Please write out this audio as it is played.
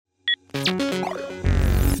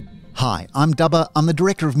Hi, I'm Dubber. I'm the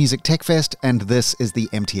director of Music Tech Fest, and this is the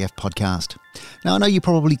MTF podcast. Now, I know you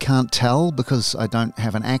probably can't tell because I don't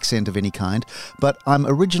have an accent of any kind, but I'm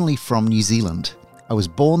originally from New Zealand. I was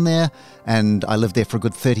born there, and I lived there for a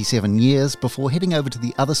good 37 years before heading over to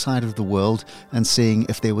the other side of the world and seeing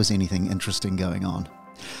if there was anything interesting going on.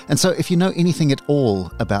 And so if you know anything at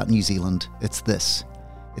all about New Zealand, it's this.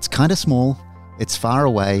 It's kind of small, it's far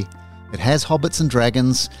away, it has hobbits and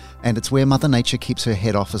dragons, and it's where Mother Nature keeps her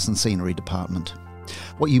head office and scenery department.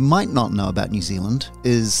 What you might not know about New Zealand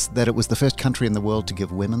is that it was the first country in the world to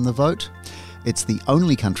give women the vote. It's the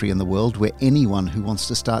only country in the world where anyone who wants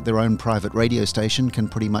to start their own private radio station can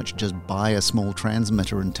pretty much just buy a small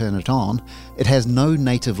transmitter and turn it on. It has no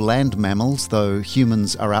native land mammals, though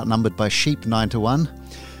humans are outnumbered by sheep 9-1.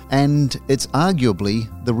 And it's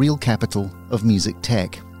arguably the real capital of music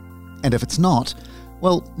tech. And if it's not,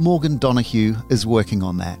 well, Morgan Donohue is working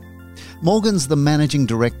on that. Morgan's the managing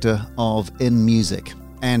director of In Music,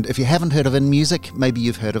 and if you haven't heard of In Music, maybe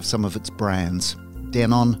you've heard of some of its brands.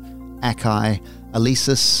 Denon, Akai,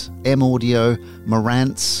 Alesis, M Audio,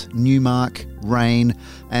 Marantz, Newmark, Rain,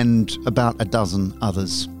 and about a dozen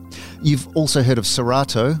others. You've also heard of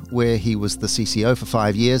Serato, where he was the CCO for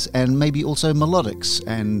 5 years, and maybe also Melodics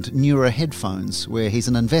and Neura Headphones, where he's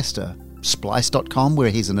an investor. Splice.com,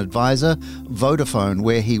 where he's an advisor, Vodafone,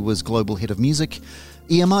 where he was global head of music,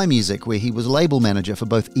 EMI Music, where he was label manager for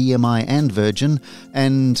both EMI and Virgin,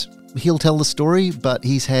 and he'll tell the story, but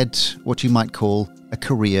he's had what you might call a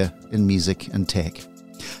career in music and tech.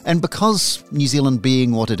 And because New Zealand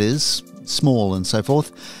being what it is, small and so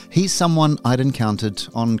forth, he's someone I'd encountered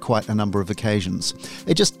on quite a number of occasions.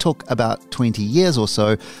 It just took about 20 years or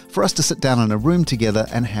so for us to sit down in a room together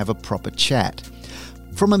and have a proper chat.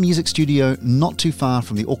 From a music studio not too far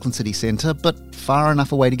from the Auckland city centre, but far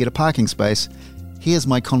enough away to get a parking space, here's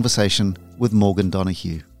my conversation with Morgan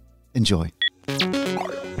Donohue. Enjoy.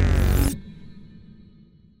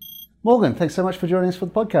 Morgan, thanks so much for joining us for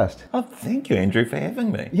the podcast. Oh, thank you, Andrew, for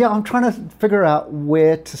having me. Yeah, I'm trying to figure out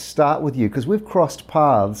where to start with you, because we've crossed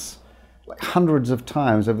paths like hundreds of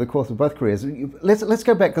times over the course of both careers. Let's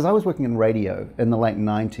go back, because I was working in radio in the late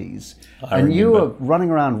 90s, and you were running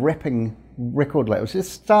around repping record labels.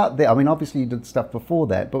 Just start there. I mean, obviously you did stuff before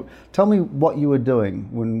that, but tell me what you were doing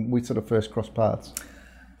when we sort of first crossed paths.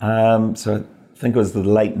 So I think it was the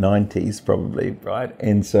late 90s probably, right?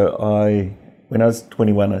 And so when I was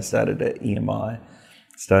 21, I started at EMI,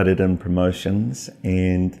 started in promotions,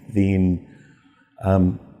 and then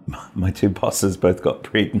my two bosses both got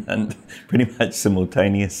pregnant pretty much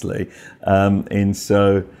simultaneously. And then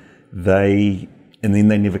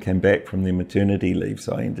they never came back from their maternity leave,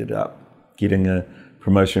 so I ended up getting a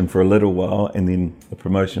promotion for a little while, and then a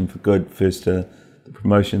promotion for good, first to the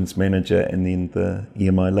promotions manager and then the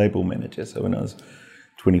EMI label manager. So when I was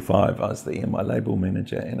 25, I was the EMI label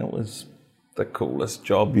manager, and it was the coolest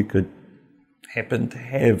job you could happen to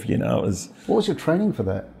have, you know. It was. What was your training for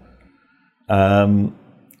that? Not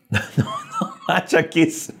much, I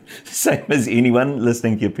guess. Same as anyone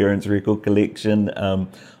listening to your parents' record collection.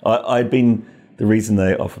 The reason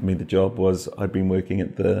they offered me the job was I'd been working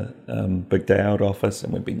at the Big Day Out office,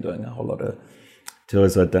 and we'd been doing a whole lot of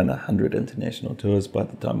tours. I'd done 100 international tours by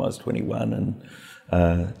the time I was 21. And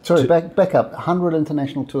Sorry, back up. 100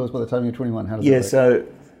 international tours by the time you were 21. How does that work? So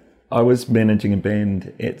I was managing a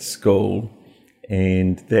band at school,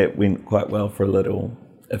 and that went quite well for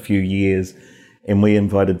a few years. And we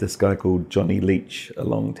invited this guy called Johnny Leach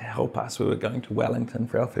along to help us. We were going to Wellington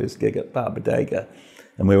for our first gig at Barbadega,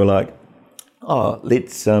 and we were like, oh,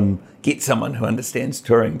 let's get someone who understands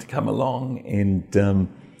touring to come along. And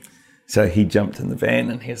so he jumped in the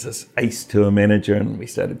van, and here's this ace tour manager, and we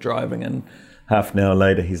started driving, and half an hour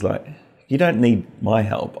later he's like, you don't need my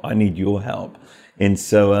help, I need your help. And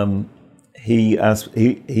so he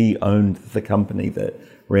owned the company that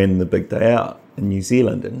ran the Big Day Out in New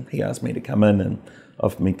Zealand, and he asked me to come in and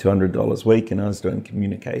offered me $200 a week, and I was doing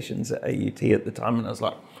communications at AUT at the time, and I was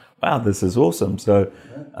like, wow, this is awesome. So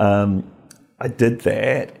I did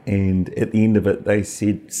that, and at the end of it, they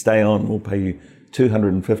said, stay on, we'll pay you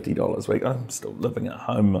 $250 a week. I'm still living at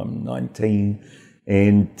home, I'm 19,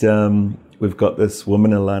 and we've got this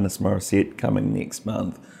woman, Alanis Morissette, coming next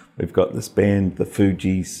month. We've got this band, the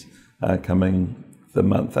Fugees, coming the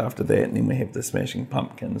month after that, and then we have the Smashing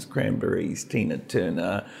Pumpkins, Cranberries, Tina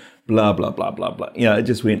Turner, blah, blah, blah, blah, blah. You know, it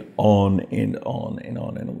just went on and on and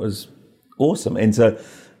on, and it was awesome. And so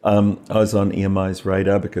I was on EMI's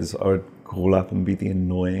radar because I would call up and be the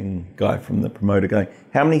annoying guy from the promoter going,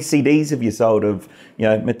 how many CDs have you sold of,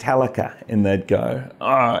 Metallica? And they'd go,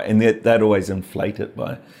 and they'd always inflate it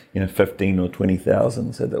by, 15 or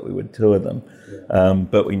 20,000 so that we would tour them. Yeah.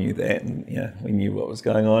 But we knew that, and we knew what was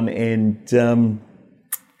going on. And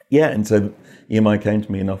and so EMI came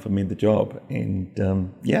to me and offered me the job. And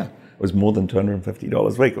it was more than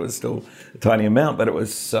 $250 a week. It was still a tiny amount, but it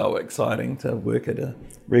was so exciting to work at a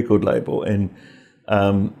record label. And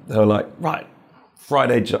they were like, right,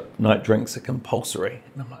 Friday night drinks are compulsory.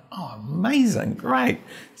 And I'm like, oh, amazing, great.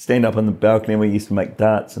 Stand up on the balcony, and we used to make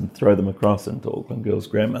darts and throw them across into Auckland Girls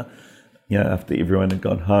Grammar, after everyone had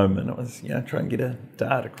gone home. And it was, try and get a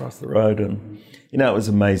dart across the road. And, it was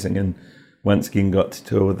amazing. And once again got to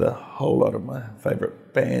tour with a whole lot of my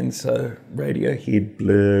favourite bands, so Radiohead,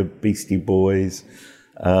 Blur, Beastie Boys,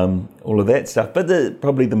 all of that stuff. But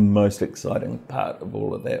probably the most exciting part of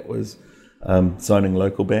all of that was signing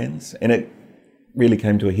local bands. And it really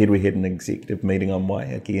came to a head. We had an executive meeting on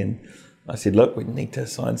Waiheke, and I said, look, we need to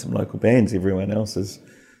sign some local bands. Everyone else is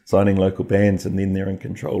signing local bands, and then they're in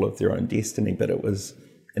control of their own destiny. But it was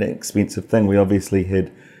an expensive thing. We obviously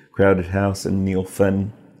had Crowded House and Neil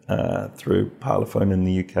Finn through Parlophone in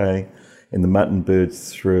the UK, and the Mutton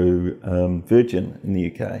Birds through Virgin in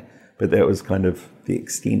the UK. But that was kind of the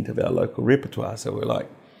extent of our local repertoire. So we're like,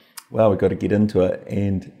 well, we've got to get into it.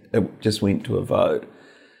 And it just went to a vote.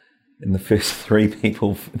 And the first 3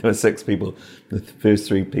 people, there were 6 people, the first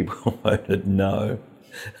 3 people voted no.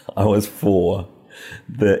 I was 4,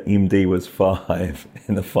 the MD was 5,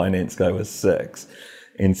 and the finance guy was 6.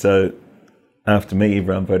 And so after me,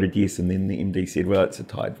 everyone voted yes, and then the MD said, well, it's a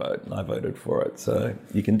tied vote, and I voted for it, so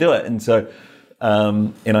you can do it. And so,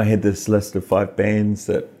 and I had this list of 5 bands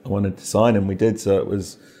that I wanted to sign, and we did. So it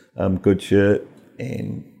was Good Shirt,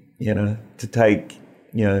 and, to take,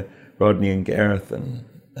 Rodney and Gareth and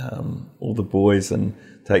all the boys and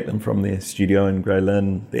take them from their studio in Grey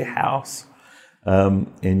Lynn, their house, and,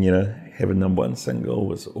 have a #1 single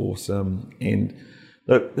was awesome. And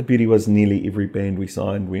look, the beauty was nearly every band we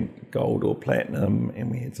signed went gold or platinum,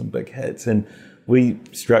 and we had some big hits. And we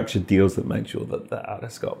structured deals that made sure that the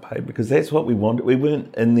artists got paid, because that's what we wanted. We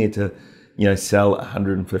weren't in there to, sell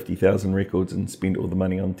 150,000 records and spend all the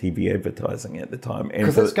money on TV advertising at the time.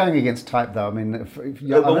 Because it's going against type, though. I mean, if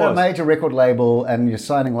you're a major record label and you're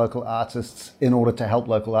signing local artists in order to help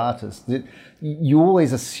local artists, you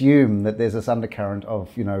always assume that there's this undercurrent of,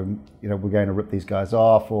 we're going to rip these guys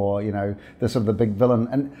off, or, they're sort of the big villain.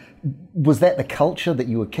 And was that the culture that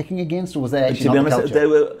you were kicking against, or was that actually not the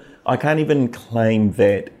culture? I can't even claim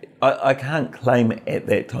that. I can't claim at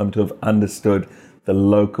that time to have understood the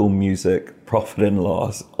local music profit and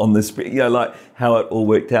loss on this, like how it all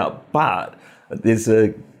worked out. But there's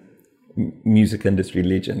a music industry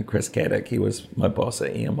legend, Chris Caddick. He was my boss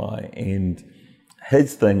at EMI, and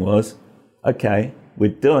his thing was, okay,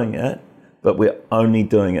 we're doing it, but we're only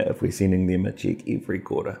doing it if we're sending them a check every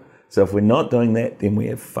quarter. So if we're not doing that, then we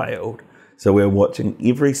have failed. So we're watching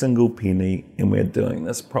every single penny, and we're doing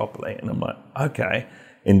this properly. And I'm like, okay.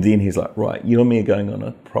 And then he's like, right, you and me are going on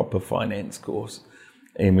a proper finance course.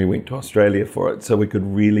 And we went to Australia for it, so we could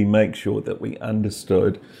really make sure that we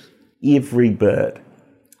understood every bit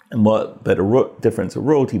and what bit of difference a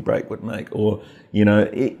royalty break would make, or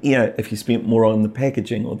if you spent more on the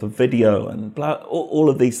packaging or the video and blah, all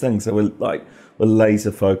of these things. So we're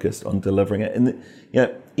laser focused on delivering it. And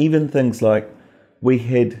even things like, we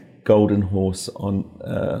had Golden Horse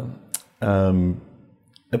on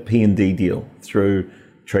a P&D deal through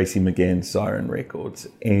Tracy McGann's Siren Records,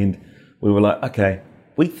 and we were like, okay,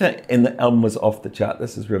 we think, and the album was off the chart.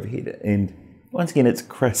 This is Riverhead, and once again, it's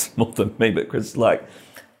Chris more than me, but Chris is like,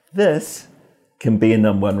 this can be a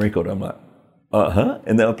 #1 record. I'm like,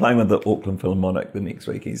 and they were playing with the Auckland Philharmonic the next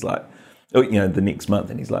week. He's like, the next month,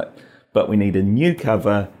 and he's like, but we need a new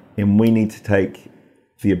cover, and we need to take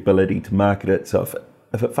the ability to market it. So if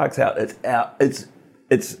it fucks out, it's out.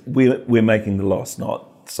 We're making the loss,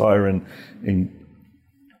 not Siren and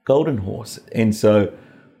Golden Horse. And so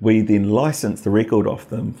we then licensed the record off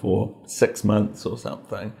them for 6 months or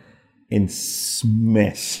something, and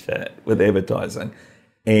smashed it with advertising,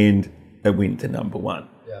 and it went to #1.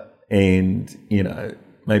 Yeah. And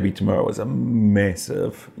Maybe Tomorrow was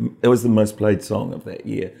it was the most played song of that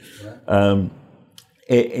year. Yeah.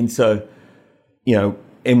 And so,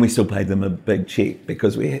 and we still paid them a big check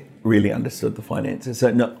because we really understood the finances.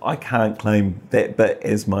 So no, I can't claim that bit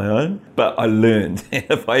as my own, but I learned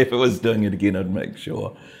if I ever was doing it again, I'd make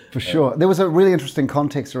sure. For sure. There was a really interesting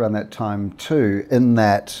context around that time too, in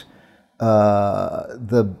that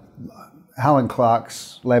Helen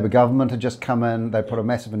Clark's Labor government had just come in. They put a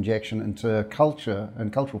massive injection into culture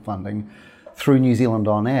and cultural funding through New Zealand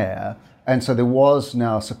On Air. And so there was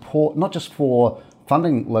now support, not just for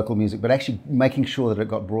funding local music, but actually making sure that it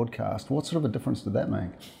got broadcast. What sort of a difference did that make?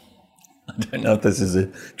 I don't know if this is a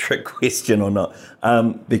trick question or not,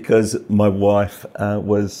 because my wife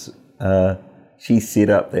she set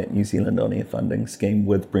up that New Zealand On Air funding scheme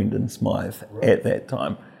with Brendan Smythe at that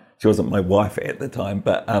time. She wasn't my wife at the time,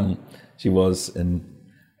 but she was in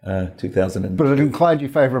 2000. But it inclined you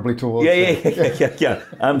favourably towards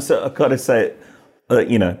Yeah. So I've got to say,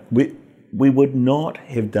 we would not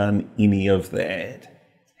have done any of that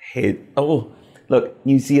look,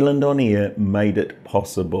 New Zealand On Air made it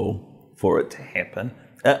possible for it to happen.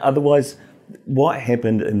 Otherwise, what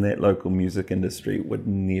happened in that local music industry would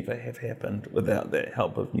never have happened without the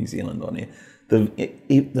help of New Zealand On Air. The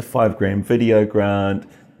 $5,000 video grant,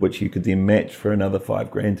 which you could then match for another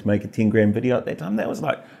 $5,000 to make a $10,000 video at that time, that was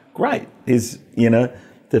like, great. There's, the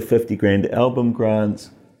 $50,000 album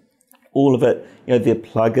grants, all of it. Their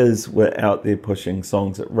pluggers were out there pushing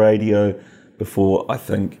songs at radio before I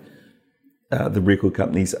think the record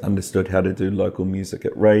companies understood how to do local music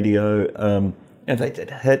at radio. And they did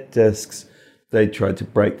hit discs. They tried to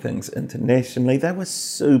break things internationally. They were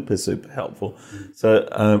super, super helpful. So,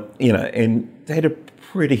 and they had a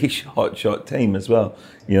pretty hot team as well.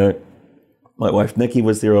 My wife Nikki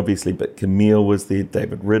was there, obviously, but Camille was there,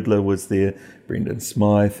 David Riddler was there, Brendan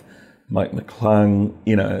Smythe, Mike McClung.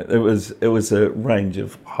 It was a range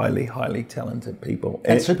of highly, highly talented people.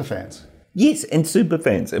 And super fans. Yes, and super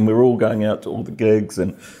fans. And we were all going out to all the gigs,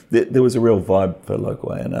 and there was a real vibe for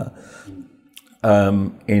local A&R.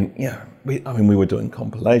 We were doing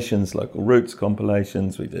compilations, local roots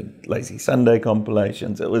compilations. We did Lazy Sunday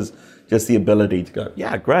compilations. It was just the ability to go,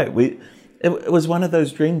 yeah, great. It was one of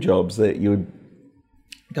those dream jobs that you would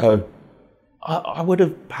go, I would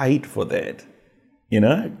have paid for that,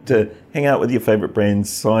 to hang out with your favourite brands,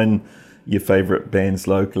 sign your favourite bands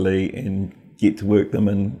locally, and get to work them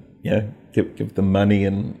and give them money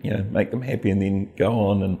and make them happy, and then go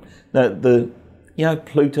on. And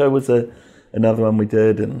Pluto was another one we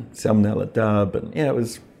did, and Salmonella Dub, and it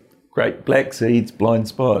was great. Black Seeds, Blind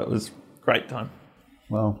Spot, it was a great time.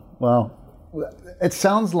 Well, it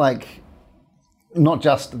sounds like not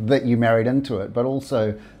just that you married into it, but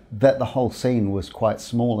also that the whole scene was quite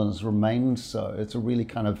small and has remained so. It's a really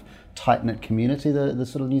kind of tight-knit community, the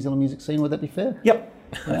sort of New Zealand music scene. Would that be fair? Yep.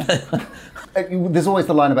 Yeah. There's always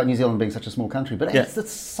the line about New Zealand being such a small country, but it's the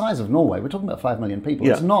size of Norway. We're talking about 5 million people.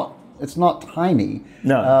 Yeah. It's not tiny.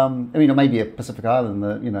 No. It may be a Pacific island,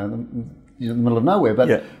 in the middle of nowhere,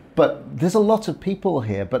 but there's a lot of people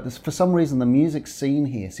here. But for some reason, the music scene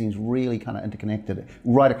here seems really kind of interconnected,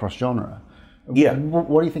 right across genre. Yeah.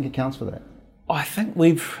 What do you think accounts for that? I think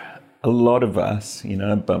a lot of us,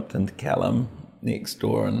 bumped into Callum next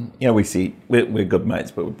door, and we're good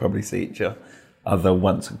mates, but we probably see each other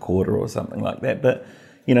once a quarter or something like that. But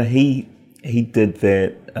he did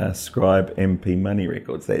that Scribe and P Money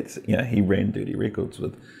records. That's he ran Dirty Records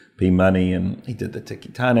with P Money, and he did the Tiki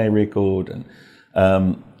Tane record and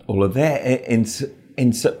all of that. And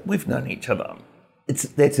so we've known each other.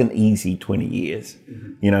 That's an easy 20 years.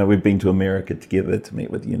 Mm-hmm. We've been to America together to meet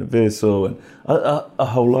with Universal and a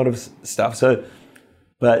whole lot of stuff. So,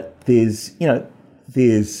 but there's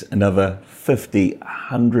another 50,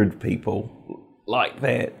 100 people like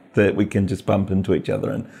that we can just bump into each other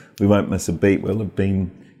and we won't miss a beat. We'll have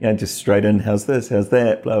been, just straight in, how's this, how's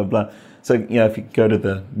that, blah, blah, blah. So, if you go to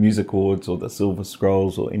the Music Awards or the Silver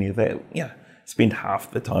Scrolls or any of that, spend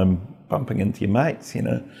half the time bumping into your mates,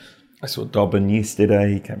 I saw Dobbin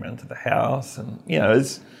yesterday. He came around to the house, and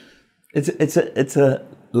it's a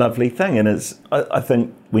lovely thing. And I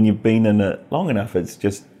think when you've been in it long enough, it's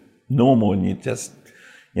just normal, and you just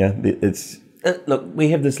look. We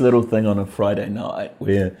have this little thing on a Friday night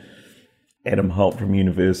where Adam Holt from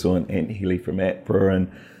Universal and Ant Healy from APRA,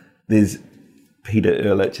 and there's Peter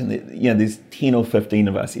Ehrlich, and there's 10 or 15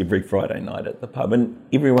 of us every Friday night at the pub, and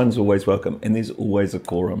everyone's always welcome, and there's always a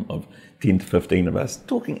quorum of 10 to 15 of us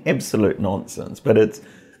talking absolute nonsense, but it's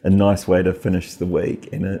a nice way to finish the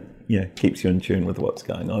week, and it keeps you in tune with what's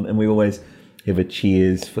going on. And we always have a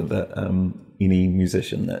cheers for any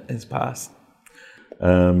musician that has passed.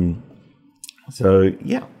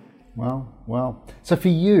 Wow. So for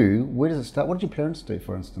you, where does it start? What did your parents do,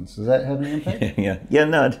 for instance? Does that have an impact? Yeah.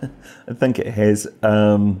 No, I think it has.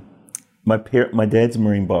 My dad's a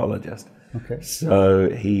marine biologist. Okay. So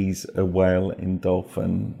he's a whale and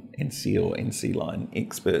dolphin and seal and sea lion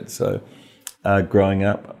expert. So growing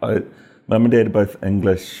up, Mum and Dad are both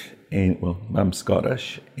English, and mum's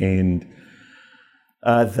Scottish, and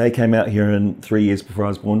They came out here in 3 years before I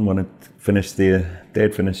was born.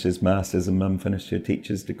 Dad finished his master's and Mum finished her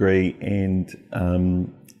teacher's degree,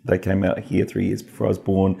 and they came out here 3 years before I was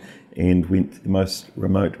born and went to the most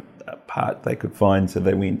remote part they could find. So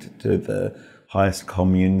they went to the highest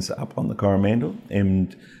communes up on the Coromandel,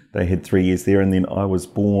 and they had 3 years there. And then I was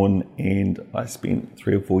born and I spent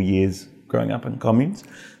 3 or 4 years growing up in communes.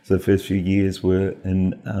 So the first few years were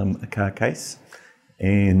in a car case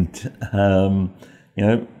and,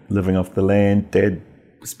 living off the land. Dad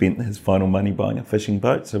spent his final money buying a fishing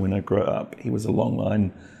boat. So when I grew up, he was a long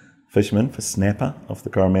line fisherman for snapper off the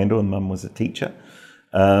Coromandel, and Mum was a teacher.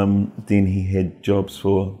 Then he had jobs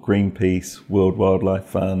for Greenpeace, World Wildlife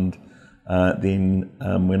Fund. Then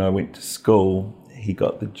when I went to school, he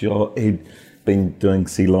got the job. He'd been doing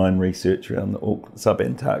sea lion research around the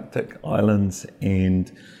subantarctic islands,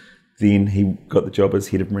 and then he got the job as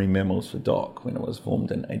head of marine mammals for DOC when it was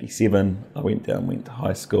formed in 87. I went to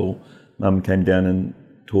high school. Mum came down and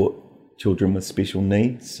taught children with special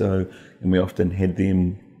needs, and we often had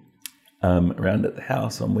them around at the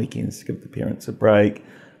house on weekends to give the parents a break.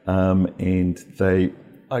 I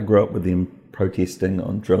grew up with them protesting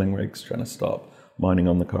on drilling rigs, trying to stop mining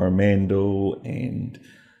on the Coromandel. And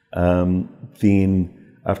then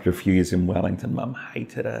after a few years in Wellington, Mum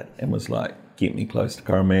hated it and was like, get me close to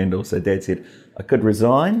Coromandel. So Dad said, I could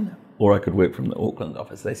resign or I could work from the Auckland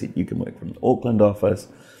office. They said, you can work from the Auckland office.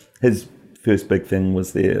 His first big thing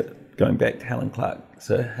was going back to Helen Clark.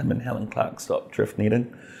 So him and Helen Clark stopped drift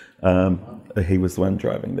netting. He was the one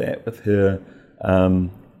driving that with her.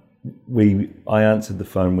 I answered the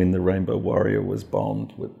phone when the Rainbow Warrior was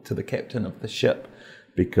bombed to the captain of the ship,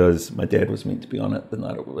 because my dad was meant to be on it the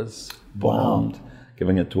night it was bombed,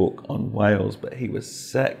 giving a talk on whales, but he was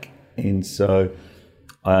sick. And so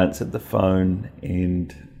I answered the phone,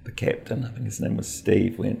 and the captain, I think his name was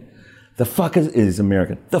Steve, went, the fuckers, is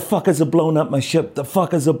American, the fuckers are blowing up my ship, the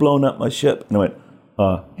fuckers are blowing up my ship. And I went,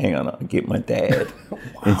 oh, hang on, I'll get my dad.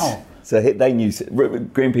 Wow. So they knew,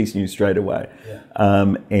 Greenpeace knew straight away.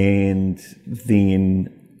 Yeah. And then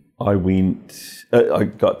I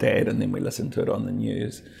got Dad, and then we listened to it on the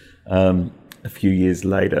news. A few years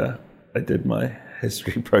later, I did my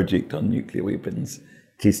history project on nuclear weapons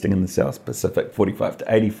testing in the South Pacific, 45 to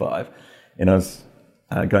 85. And I was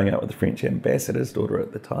going out with the French ambassador's daughter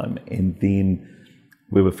at the time. And then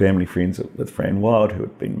we were family friends with Fran Wild, who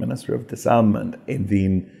had been Minister of Disarmament. And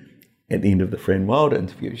then at the end of the Fran Wild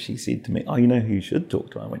interview, she said to me, oh, you know who you should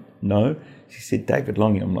talk to? I went, no. She said, David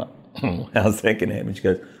Longy. I'm like, how's that going to happen? She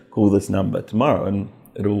goes, call this number tomorrow and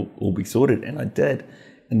it'll all be sorted. And I did.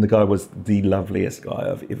 And the guy was the loveliest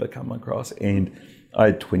guy I've ever come across. And I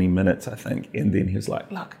had 20 minutes, I think. And then he was like,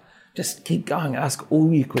 look, just keep going, ask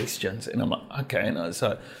all your questions. And I'm like, okay. And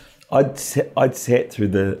so I'd sat through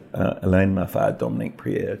the Elaine Maffard, Dominique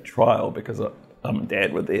Prieur trial because Mum and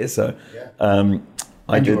Dad were there. So and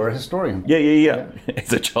you were a historian. Yeah.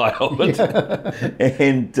 As a child.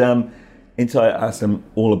 Yeah. And so I asked him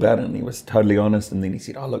all about it, and he was totally honest. And then he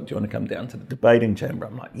said, oh, look, do you want to come down to the debating chamber?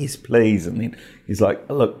 I'm like, yes, please. And then he's like,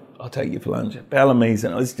 oh, look, I'll take you for lunch at Bellamy's.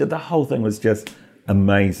 And the whole thing was just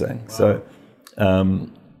amazing. Wow. So,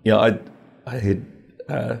 I had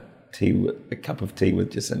a cup of tea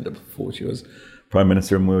with Jacinda before she was Prime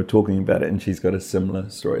Minister, and we were talking about it, and she's got a similar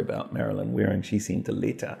story about Marilyn Waring. She sent a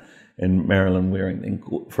letter, and Marilyn Waring then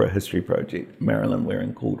called, for a history project, Marilyn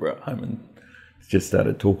Waring called her at home and just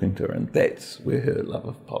started talking to her, and that's where her love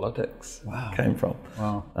of politics came from.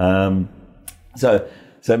 Wow. So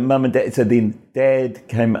Mum and Dad, so then Dad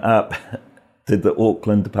came up, did the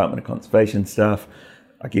Auckland Department of Conservation stuff,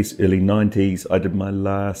 I guess early 90s. I did my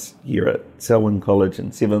last year at Selwyn College in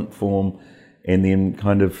 7th form, and then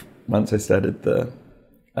kind of once I started the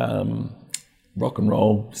rock and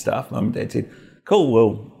roll stuff, Mum and Dad said, cool,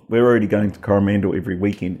 well, we're already going to Coromandel every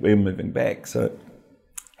weekend, we're moving back, so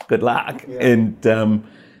good luck. Yeah. And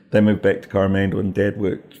they moved back to Coromandel, and Dad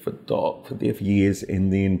worked for DOC for there for years,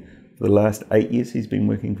 and then for the last 8 years he's been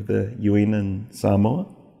working for the UN in Samoa,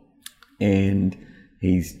 and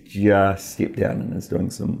he's just stepped down and is doing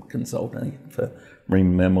some consulting for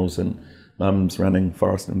marine mammals, and Mum's running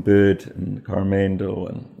Forest and Bird in Coromandel,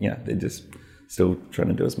 and they're just still trying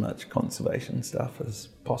to do as much conservation stuff as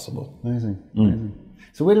possible. Amazing.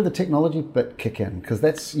 So where did the technology bit kick in?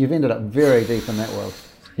 Because you've ended up very deep in that world.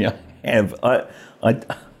 Yeah, I have. I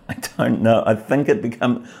don't know. I think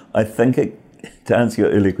to answer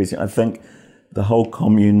your earlier question, I think the whole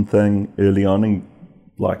commune thing early on and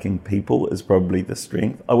liking people is probably the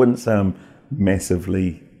strength. I wouldn't say I'm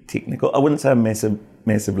massively technical. I wouldn't say I'm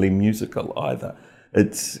massively musical either.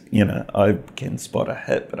 it's, I can spot a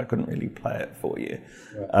hit, but I couldn't really play it for you.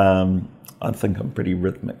 Right. I think I'm pretty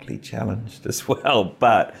rhythmically challenged as well.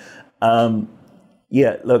 But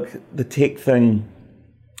look, the tech thing,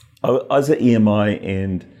 I was at EMI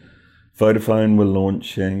and Vodafone were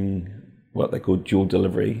launching what they called dual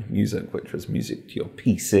delivery music, which was music to your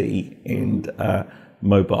PC and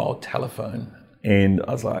mobile telephone. And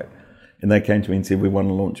I was like, and they came to me and said, we want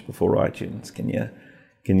to launch before iTunes. Can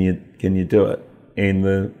you do it? And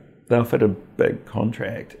they offered a big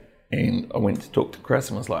contract. And I went to talk to Chris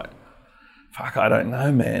and was like, fuck, I don't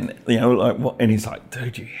know, man. Like what? And he's like,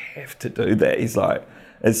 dude, you have to do that. He's like,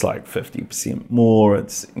 it's like 50% more.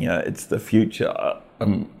 It's, it's the future.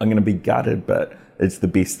 I'm going to be gutted, but it's the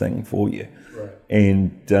best thing for you. Right.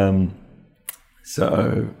 And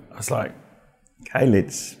so I was like, okay,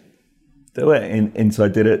 let's do it. And so I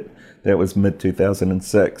did it. That was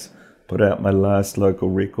mid-2006. Put out my last local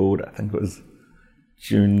record. I think it was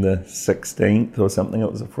June the 16th or something.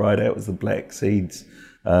 It was a Friday. It was the Black Seeds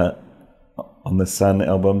on the Sun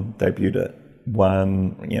album. Debuted at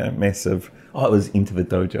one, massive. Oh, it was Into the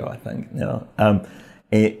Dojo, I think. Now, and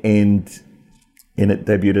it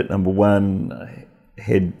debuted at number one. I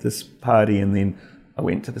had this party, and then I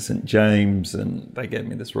went to the St. James, and they gave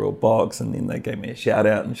me this royal box, and then they gave me a shout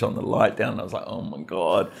out and shone the light down. And I was like, oh my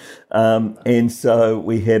God. And so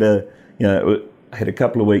we had I had a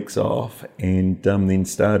couple of weeks off, and then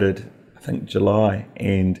started, I think, July,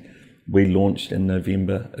 and we launched in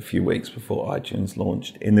November, a few weeks before iTunes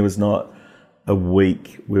launched, and there was not a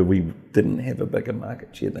week where we didn't have a bigger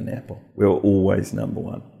market share than Apple. We were always number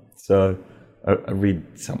one. So I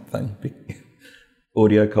read something,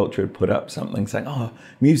 Audio Culture had put up something saying, oh,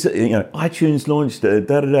 music, iTunes launched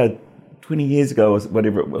 20 years ago, or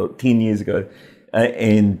whatever, 10 years ago,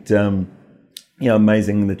 and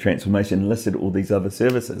amazing, the transformation, listed all these other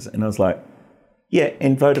services. And I was like, yeah,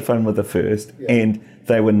 and Vodafone were the first, and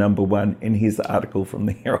they were number one, and here's the article from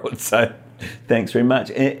the Herald. So thanks very much.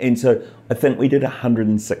 And so I think we did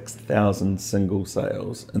 106,000 single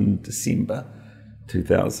sales in December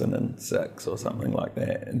 2006 or something like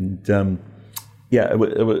that. And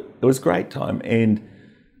it was a great time. And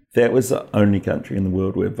that was the only country in the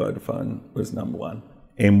world where Vodafone was number one.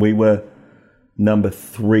 And we were number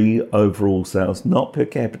 3 overall sales, not per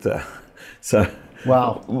capita. So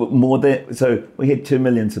wow, more than, so we had 2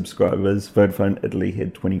 million subscribers. Vodafone Italy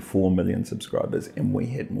had 24 million subscribers, and we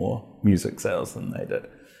had more music sales than they did.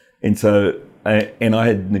 And so, I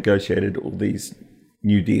had negotiated all these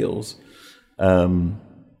new deals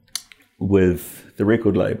with the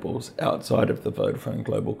record labels outside of the Vodafone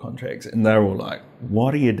global contracts, and they were all like,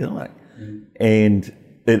 what are you doing? Mm. And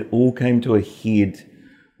it all came to a head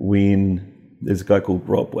when there's a guy called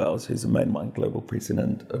Rob Wells, who's a mainline global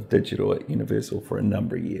president of digital at Universal for a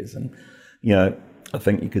number of years. And, I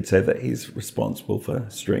think you could say that he's responsible for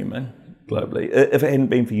streaming globally. If it hadn't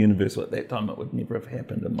been for Universal at that time, it would never have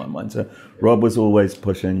happened in my mind. So Rob was always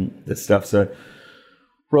pushing this stuff. So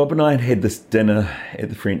Rob and I had this dinner at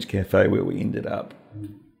the French Cafe where we ended up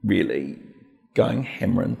really going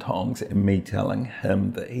hammer and tongs, and me telling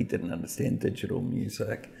him that he didn't understand digital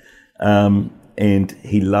music. And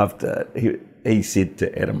he loved it. He said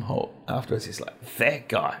to Adam Holt afterwards, he's like, that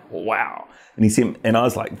guy, wow. And he said, and I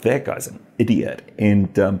was like, that guy's an idiot.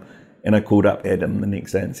 And I called up Adam the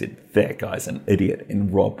next day and said, that guy's an idiot.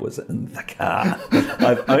 And Rob was in the car.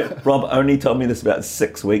 Rob only told me this about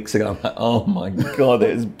 6 weeks ago. I'm like, oh my God, that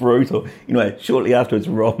is brutal. Anyway, shortly afterwards,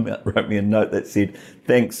 Rob wrote me a note that said,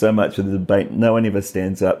 thanks so much for the debate. No one ever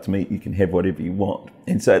stands up to me. You can have whatever you want.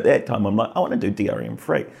 And so at that time, I'm like, I want to do DRM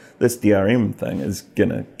free. This DRM thing is going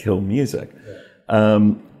to kill music. Yeah.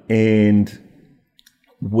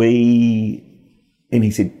 And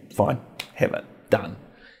he said, fine, have it, done.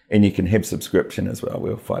 And you can have subscription as well. We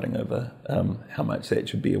were fighting over how much that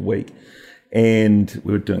should be a week. And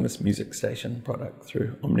we were doing this music station product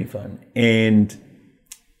through Omniphone. And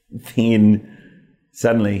then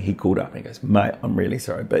suddenly he called up and he goes, mate, I'm really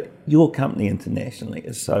sorry, but your company internationally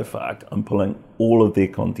is so fucked. I'm pulling all of their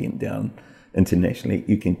content down internationally.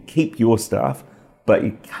 You can keep your stuff, but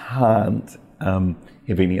you can't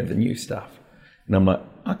have any of the new stuff. And I'm like,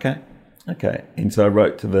 okay. And so I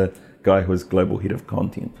wrote to the guy who was global head of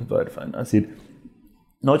content for Vodafone. I said,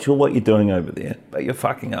 not sure what you're doing over there, but you're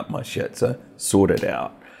fucking up my shit, so sort it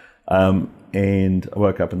out. And I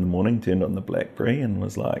woke up in the morning, turned on the BlackBerry, and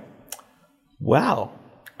was like, wow,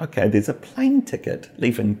 okay, there's a plane ticket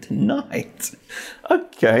leaving tonight.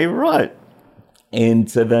 Okay, right. And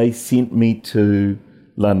so they sent me to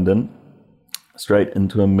London, straight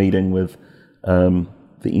into a meeting with the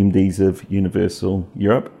MDs of Universal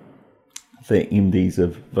Europe, the MDs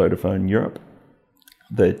of Vodafone Europe,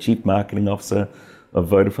 the Chief Marketing Officer of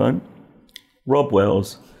Vodafone, Rob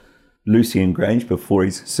Wells, Lucian Grange, before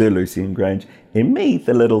he's Sir Lucian Grange, and me,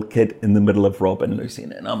 the little kid in the middle of Rob and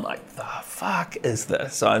Lucian. And I'm like, the fuck is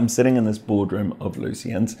this? So I'm sitting in this boardroom of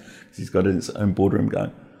Lucian's, because he's got his own boardroom,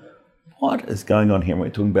 going, what is going on here? And we're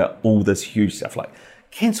talking about all this huge stuff, like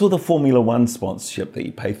cancel the Formula One sponsorship that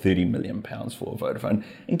you pay £30 million for Vodafone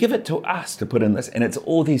and give it to us to put in this. And it's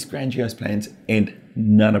all these grandiose plans, and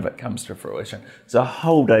none of it comes to fruition. It's a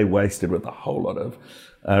whole day wasted with a whole lot of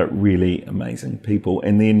really amazing people.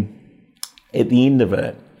 And then at the end of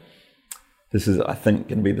it, this is, I think,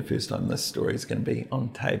 going to be the first time this story is going to be on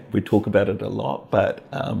tape. We talk about it a lot, but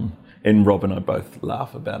and Rob and I both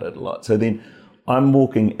laugh about it a lot. So then I'm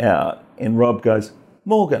walking out, and Rob goes,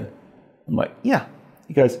 Morgan. I'm like, yeah.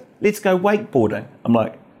 He goes, let's go wakeboarding. I'm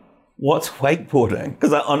like, what's wakeboarding?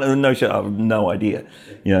 Because on no show, I have no idea.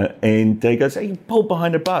 You know, and he goes, hey, you pull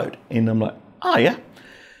behind a boat. And I'm like, oh, yeah.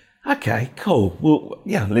 Okay, cool. Well,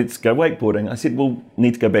 yeah, let's go wakeboarding. I said, we'll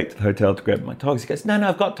need to go back to the hotel to grab my togs. He goes, no,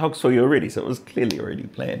 I've got togs for you already. So it was clearly already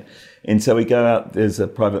planned. And so we go out, there's a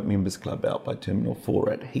private members club out by Terminal 4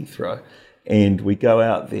 at Heathrow. And we go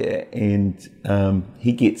out there, and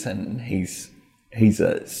he gets in. He's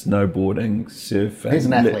a snowboarding, surfing. He's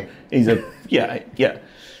an athlete.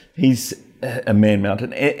 He's a man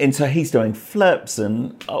mountain. And so he's doing flips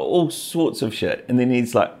and all sorts of shit. And then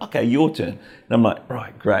he's like, okay, your turn. And I'm like,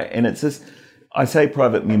 right, great. And it's this, I say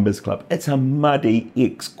private members club, it's a muddy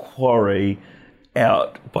ex-quarry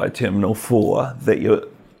out by Terminal 4 that you're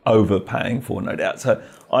overpaying for, no doubt. So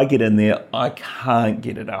I get in there, I can't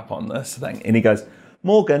get it up on this thing. And he goes,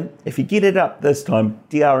 Morgan, if you get it up this time,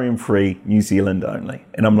 DRM free, New Zealand only.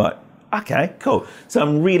 And I'm like, okay, cool. So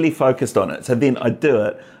I'm really focused on it. So then I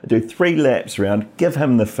do 3 laps around, give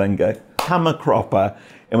him the finger, come a cropper,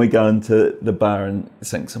 and we go into the bar and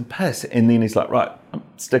sink some piss. And then he's like, right, I'm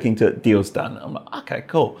sticking to it, deal's done. I'm like, okay,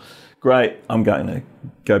 cool. Great, I'm going to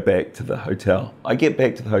go back to the hotel. I get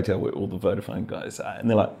back to the hotel where all the Vodafone guys are, and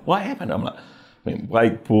they're like, what happened? I'm like, I went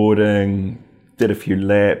wakeboarding, did a few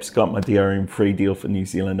laps, got my DRM free deal for New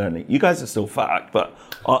Zealand only. You guys are still fucked, but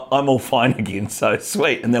I'm all fine again, so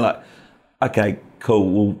sweet. And they're like, okay, cool.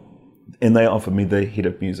 Well, and they offered me the head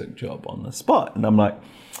of music job on the spot. And I'm like,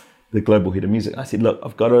 the global head of music. I said, look,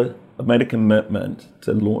 I've made a commitment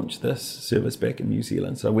to launch this service back in New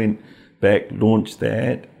Zealand. So I went back, launched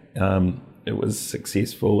that. It was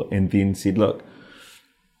successful, and then said, look,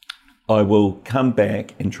 I will come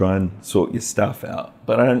back and try and sort your stuff out,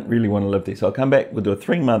 but I don't really want to live there. So I'll come back, we'll do a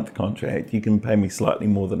 3-month contract. You can pay me slightly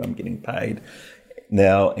more than I'm getting paid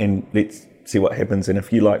now, and let's see what happens. And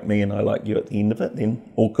if you like me and I like you at the end of it,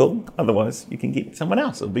 then all cool. Otherwise, you can get someone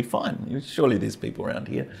else. It'll be fine. Surely there's people around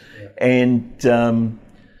here. Yeah. And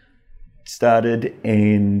started,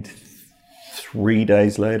 and 3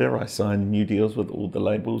 days later, I signed new deals with all the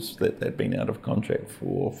labels that they'd been out of contract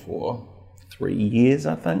for 3 years,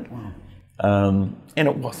 I think. Wow. And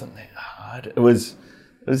it wasn't that hard. It was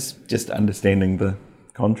just understanding the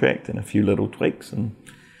contract and a few little tweaks, and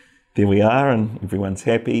there we are, and everyone's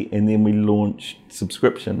happy. And then we launched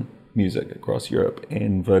subscription music across Europe,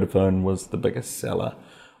 and Vodafone was the biggest seller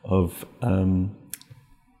of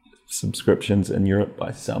subscriptions in Europe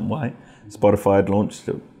by some way. Spotify had launched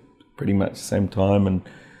at pretty much the same time, and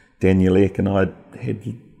Daniel Ek and I had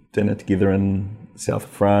dinner together in south of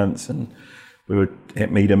France, and we were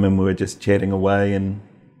at Meetum, and we were just chatting away, and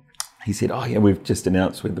he said, oh yeah, we've just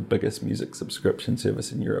announced we're the biggest music subscription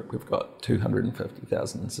service in Europe. We've got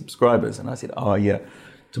 250,000 subscribers. And I said, oh yeah,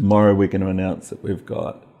 tomorrow we're going to announce that we're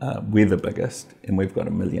the biggest, and we've got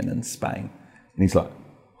 1 million in Spain. And he's like,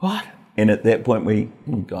 what? And at that point we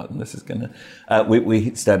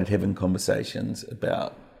started having conversations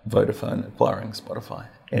about Vodafone acquiring Spotify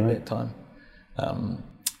at that time.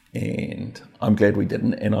 And I'm glad we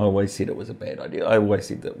didn't, and I always said it was a bad idea. I always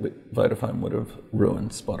said that Vodafone would have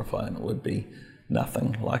ruined Spotify, and it would be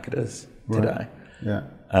nothing like it is today. Right. Yeah.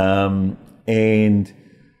 And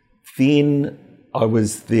then I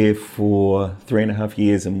was there for 3.5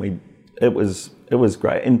 years, and it was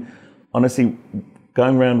great. And honestly,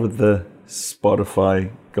 going around with the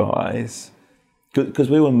Spotify guys, because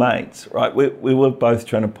we were mates, right? We were both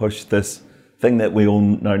trying to push this thing that we all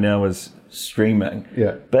know now as streaming.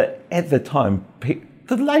 Yeah. But at the time,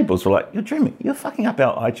 the labels were like, you're dreaming, you're fucking up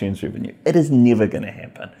our iTunes revenue. It is never going to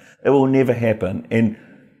happen. It will never happen. And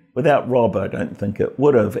without Rob, I don't think it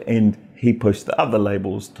would have. And he pushed the other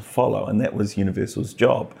labels to follow, and that was Universal's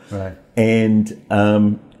job. Right. And,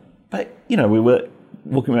 but, we were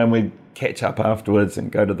walking around, we'd catch up afterwards and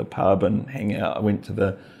go to the pub and hang out. I went to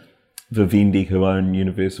the Vivendi, who own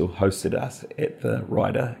Universal, hosted us at the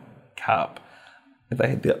Ryder Cup. they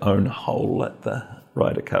had their own hole at the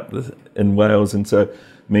Ryder Cup in Wales. And so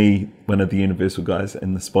me, one of the Universal guys,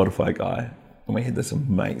 and the Spotify guy, and we had this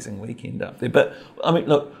amazing weekend up there. But I mean,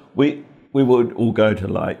 look, we would all go to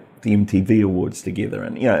like the MTV Awards together,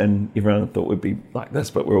 and and everyone thought we'd be like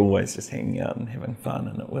this, but we're always just hanging out and having fun,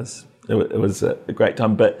 and it was a great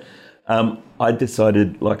time. But I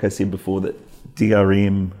decided, like I said before, that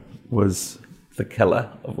DRM was the killer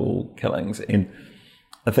of all killings, and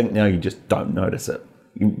I think now you just don't notice it.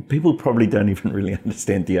 People probably don't even really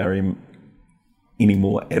understand DRM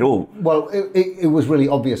anymore at all. Well, it was really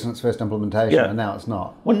obvious in its first implementation, and now it's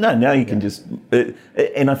not. Well, no, now you can just...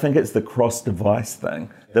 and I think it's the cross-device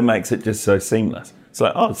thing that makes it just so seamless. It's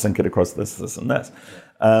like, oh, sync it across this, and this.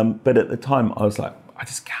 But at the time, I was like, I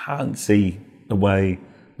just can't see a way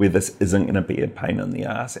where this isn't going to be a pain in the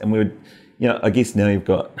ass. And we would, I guess now you've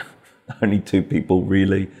got only 2 people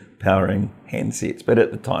really powering handsets, but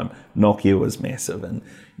at the time Nokia was massive and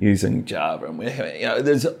using Java, and we're having,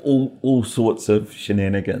 there's all sorts of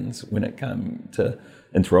shenanigans when it came to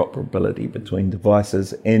interoperability between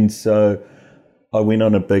devices. And so I went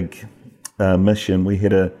on a big mission. We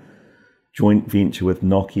had a joint venture with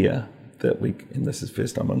Nokia and this is the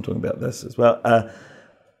first time I'm talking about this as well,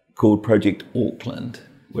 called Project Auckland,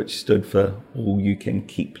 which stood for All You Can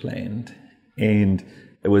Keep Land, and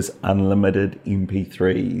it was unlimited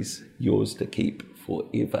MP3s, yours to keep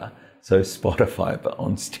forever. So Spotify, but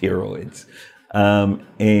on steroids.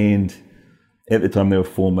 And at the time, there were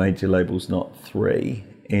 4 major labels, not 3.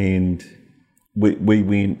 And we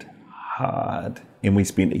went hard, and we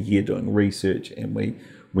spent a year doing research, and we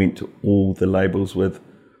went to all the labels with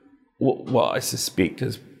what I suspect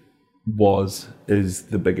is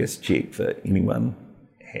the biggest check that anyone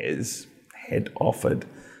has had offered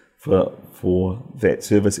for that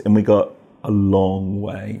service. And we got a long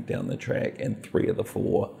way down the track, and 3 of the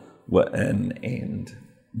 4 were in, and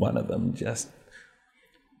one of them just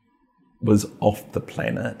was off the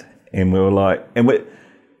planet. And we were like,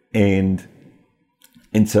 and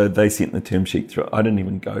so they sent the term sheet through. I didn't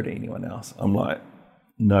even go to anyone else. I'm like,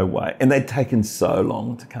 no way. And they'd taken so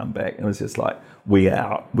long to come back, and it was just like, we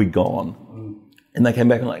out, we gone. And they came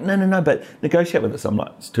back and like, no, but negotiate with us. I'm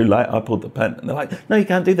like, it's too late, I pulled the pin. And they're like, no, you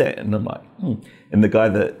can't do that. And I'm like, And the guy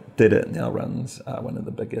that did it now runs one of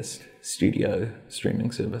the biggest studio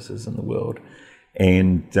streaming services in the world.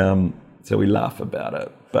 And so we laugh about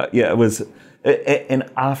it. But yeah, it was, and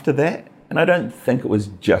after that, and I don't think it was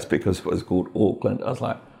just because it was called Auckland, I was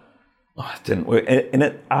like, oh, it didn't work.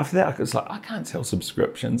 And after that, I was like, I can't sell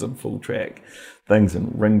subscriptions and full track things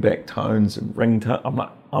and ringback tones and ringtone. I'm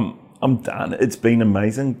like, I'm done. It's been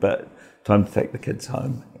amazing, but time to take the kids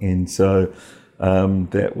home. And so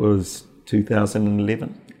that was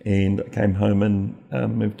 2011, and I came home and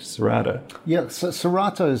moved to Serato. Yeah, so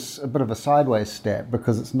Serato's a bit of a sideways step,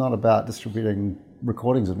 because it's not about distributing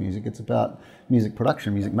recordings of music. It's about music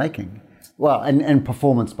production, music making. Well, and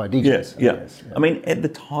performance by DJs. Yeah. I mean, at the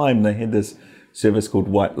time, they had this service called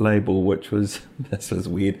White Label, which was, this is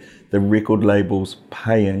weird, the record labels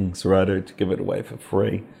paying Serato to give it away for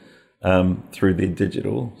free. Through their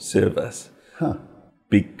digital service,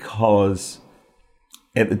 because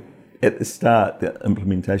at the start, the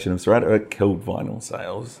implementation of Serato, it killed vinyl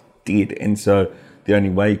sales dead, and so the only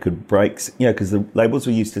way you could break, because the labels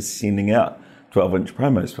were used to sending out 12-inch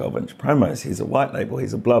promos. Here's a white label.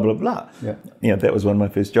 Here's a blah blah blah. Yeah, that was one of my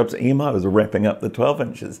first jobs at EMI. Was wrapping up the 12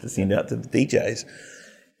 inches to send out to the DJs,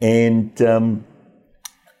 and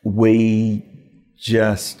we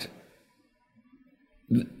just.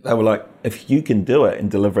 They were like, if you can do it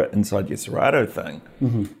and deliver it inside your Serato thing,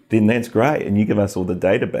 then that's great. And you give us all the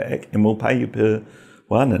data back and we'll pay you per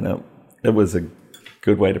one. And it was a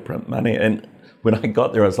good way to print money. And when I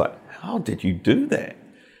got there, I was like, how did you do that?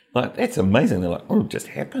 Like, that's amazing. They're like, oh, it just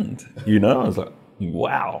happened. I was like,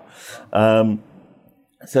 wow.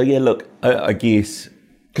 So, yeah, look, I guess.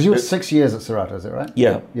 Because you were 6 years at Serato, is that right?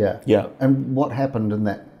 Yeah. And what happened in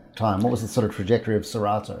that time? What was the sort of trajectory of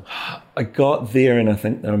Serato? I got there, and I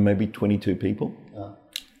think there were maybe 22 people.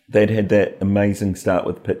 They'd had that amazing start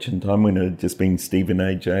with Pitch and Time, when it had just been Steve and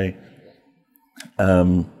AJ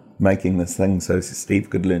making this thing so Steve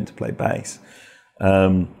could learn to play bass.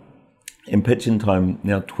 And Pitch and Time,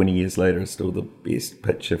 now 20 years later, is still the best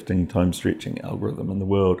pitch shifting, time stretching algorithm in the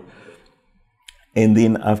world. And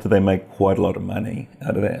then after they made quite a lot of money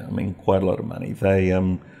out of that, they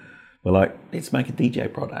were like, let's make a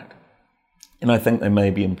DJ product. And I think they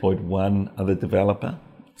maybe employed one other developer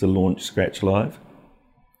to launch Scratch Live.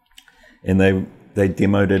 And they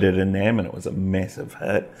demoed it at NAMM, and it was a massive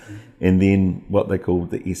hit. And then what they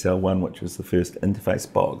called the SL1, which was the first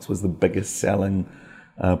interface box, was the biggest selling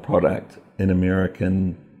product in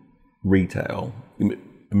American retail,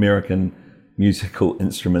 American musical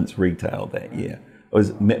instruments retail that year. It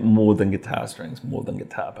was more than guitar strings, more than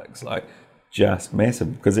guitar picks, like just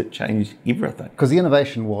massive, because it changed everything. Because the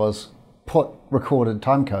innovation was put recorded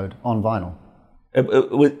timecode on vinyl.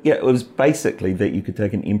 It was basically that you could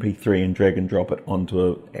take an MP3 and drag and drop it onto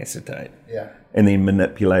an acetate. Yeah. And then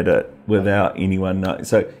manipulate it without anyone knowing.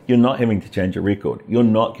 So you're not having to change a record. You're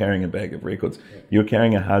not carrying a bag of records. You're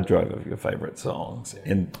carrying a hard drive of your favorite songs,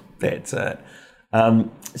 and that's it.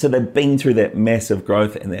 So they've been through that massive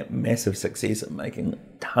growth and that massive success of making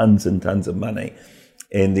tons and tons of money.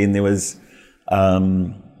 And then there was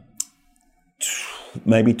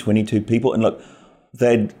maybe 22 people. And look,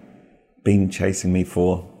 they'd been chasing me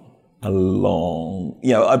for a long,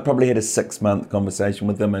 I probably had a 6-month conversation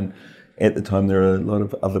with them, and at the time there were a lot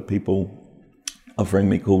of other people offering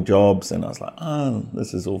me cool jobs, and I was like,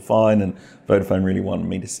 this is all fine, and Vodafone really wanted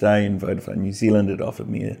me to stay, and Vodafone New Zealand had offered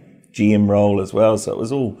me a GM role as well, so it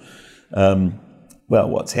was all,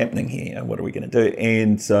 what's happening here, what are we going to do?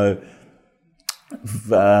 And so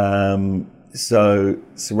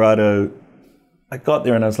Serato, I got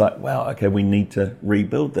there and I was like, wow, okay, we need to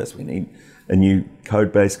rebuild this. We need a new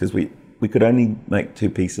code base, because we could only make 2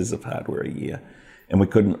 pieces of hardware a year, and we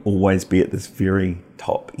couldn't always be at this very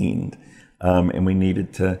top end. And we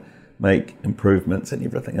needed to make improvements in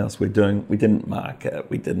everything else we're doing. We didn't market,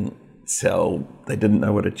 we didn't sell, they didn't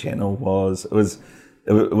know what a channel was. It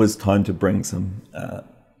was time to bring some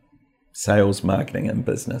sales, marketing, and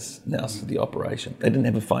business now to the operation. They didn't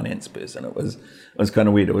have a finance person. It was kind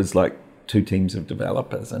of weird. It was like 2 teams of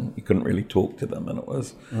developers, and you couldn't really talk to them, and it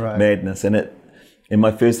was madness. And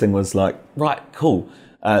my first thing was like, right, cool.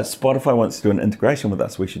 Spotify wants to do an integration with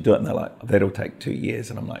us. We should do it. And they're like, that'll take 2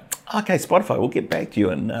 years. And I'm like, okay, Spotify, we'll get back to you.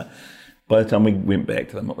 And by the time we went back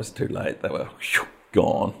to them, it was too late. They were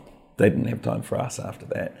gone. They didn't have time for us after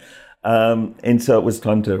that. And so it was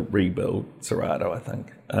time to rebuild Serato, I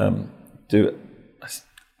think. Do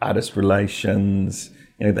artist relations.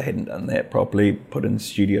 They hadn't done that properly. Put in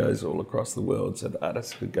studios all across the world so the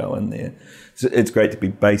artists could go in there. So it's great to be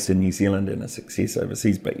based in New Zealand and a success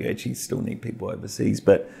overseas, but you actually still need people overseas.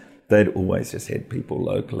 But they'd always just had people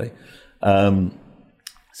locally. So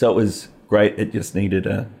it was great. It just needed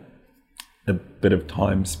a bit of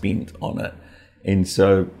time spent on it. And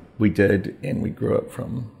so we did, and we grew it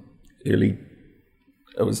from it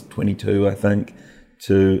was 22, I think,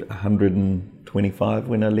 to 125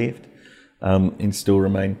 when I left. And still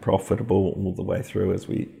remained profitable all the way through as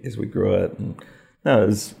we grew it. And no,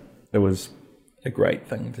 it was a great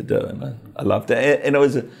thing to do, and I loved it. And it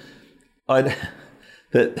was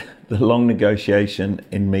the long negotiation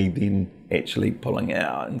and me then actually pulling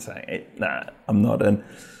out and saying, nah, I'm not in.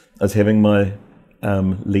 I was having my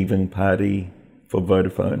leaving party for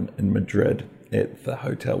Vodafone in Madrid at the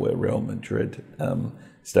hotel where Real Madrid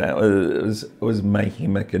stayed. It was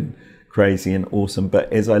mayhemic and crazy and awesome.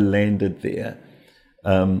 But as I landed there,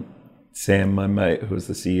 Sam, my mate, who was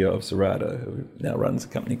the CEO of Serato, who now runs a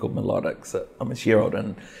company called Melodic, so I'm a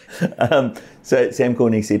shareholder. And so Sam called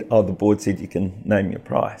and he said, the board said you can name your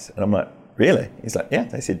price. And I'm like, really? He's like, yeah,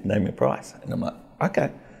 they said name your price. And I'm like,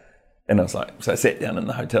 okay. And I was like, so I sat down in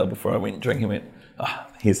the hotel before I went drinking and went,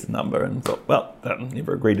 here's the number. And thought, well, they'll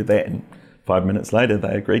never agree to that. And 5 minutes later,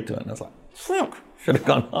 they agreed to it. And I was like, should have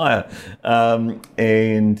gone higher.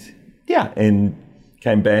 And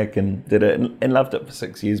came back and did it and loved it for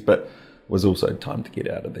 6 years, but was also time to get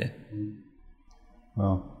out of there.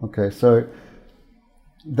 Well, okay, so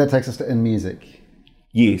that takes us to In Music.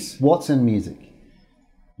 Yes. What's In Music?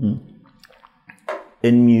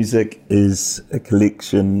 In Music is a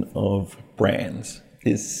collection of brands.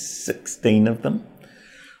 There's 16 of them.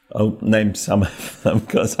 I'll name some of them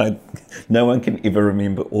because no one can ever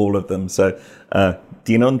remember all of them. So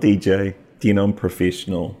Denon DJ, Denon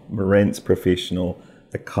Professional, Marantz Professional,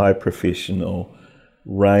 Akai Professional,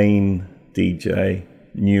 Rain DJ,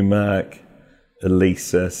 Newmark,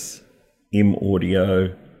 Alesis, M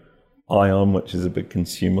Audio, Ion, which is a big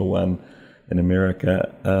consumer one in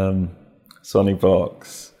America,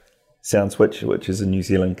 Sonyvox, SoundSwitch, which is a New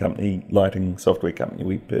Zealand company, lighting software company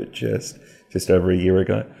we purchased just over a year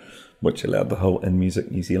ago, which allowed the whole In Music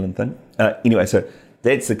New Zealand thing. Anyway, so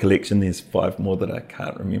that's the collection. There's 5 more that I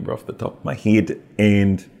can't remember off the top of my head.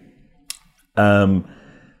 And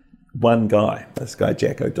one guy, this guy,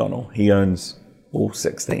 Jack O'Donnell, he owns all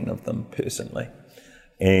 16 of them personally.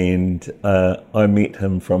 And I met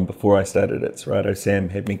him from before I started at Serato. Sam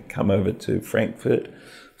had me come over to Frankfurt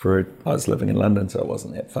I was living in London, so I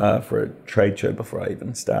wasn't that far, for a trade show before I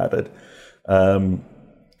even started.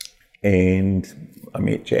 And I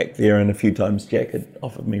met Jack there, and a few times Jack had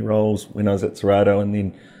offered me roles when I was at Serato, and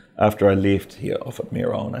then after I left, he offered me a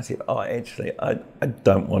role, and I said, actually, I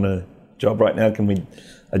don't want a job right now.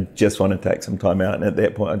 I just want to take some time out. And at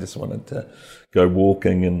that point, I just wanted to go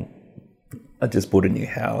walking, and I just bought a new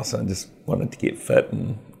house. I just wanted to get fit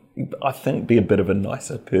and I think be a bit of a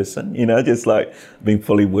nicer person, just like being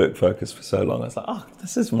fully work focused for so long. I was like,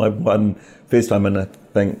 this is my first time in, I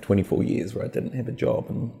think, 24 years where I didn't have a job.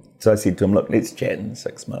 And so I said to him, look, let's chat in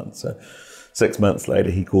 6 months. So 6 months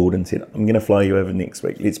later, he called and said, I'm going to fly you over next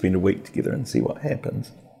week. Let's spend a week together and see what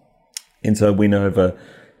happens. And so I went over,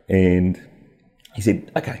 and he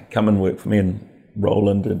said, okay, come and work for me. And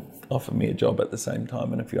Roland had offered me a job at the same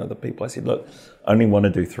time, and a few other people. I said, look, I only want to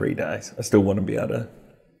do 3 days. I still want to be able to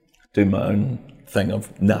do my own thing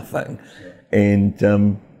of nothing. And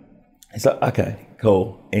he's like, okay,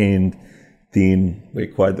 cool. And then we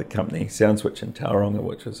acquired the company SoundSwitch in Tauranga,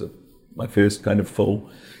 which was my first kind of full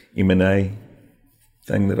M&A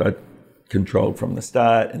thing that I controlled from the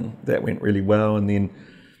start, and that went really well. And then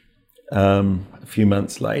a few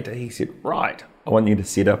months later, he said, right, I want you to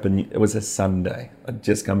set up, and it was a Sunday. I'd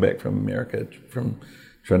just come back from America from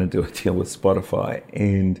trying to do a deal with Spotify,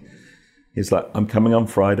 and he's like, I'm coming on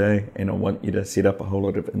Friday, and I want you to set up a whole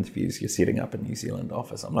lot of interviews. You're setting up a New Zealand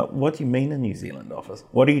office. I'm like, what do you mean a New Zealand office?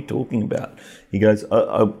 What are you talking about? He goes,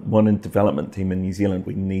 I want a development team in New Zealand.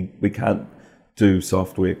 We can't do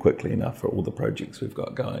software quickly enough for all the projects we've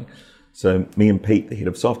got going. So me and Pete, the head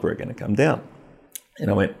of software, are going to come down. And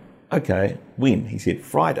I went, okay, when? He said,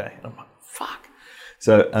 Friday. And I'm like, fuck.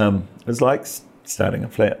 So it was like starting a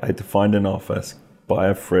flat. I had to find an office, buy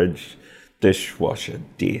a fridge, dishwasher,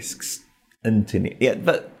 desks, internet,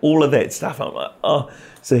 but all of that stuff. I'm like,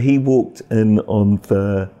 So he walked in on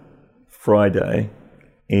the Friday,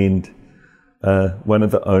 and one of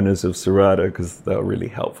the owners of Serato, because they were really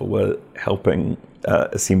helpful, were helping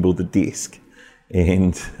assemble the desk,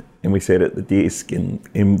 and we sat at the desk, and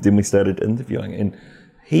then we started interviewing, and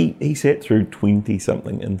he sat through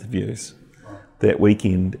 20-something interviews that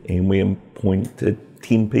weekend, and we appointed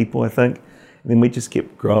 10 people, I think. And then we just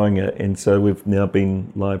kept growing it, and so we've now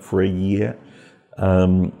been live for a year,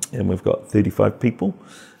 and we've got 35 people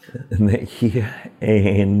in that year,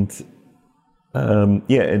 and and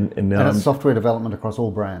now. And it's software development across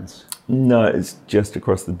all brands? No, it's just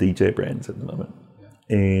across the DJ brands at the moment.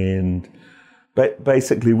 Yeah. But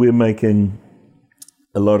basically, we're making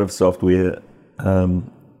a lot of software. A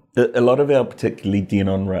lot of our particularly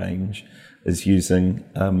Denon range is using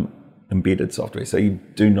embedded software, so you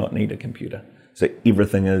do not need a computer. So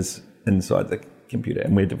everything is inside the computer,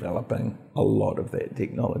 and we're developing a lot of that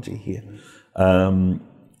technology here. So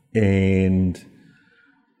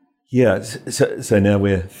now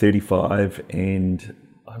we're 35, and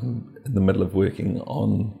I'm in the middle of working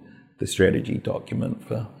on the strategy document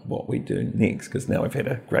for what we do next, because now we've had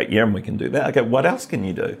a great year and we can do that. Okay, what else can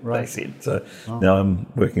you do? Right. They said. So now I'm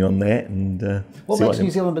working on that. And what makes New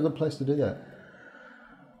Zealand a good place to do that?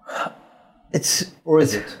 Or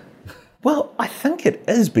is it? Well, I think it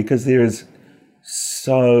is, because there is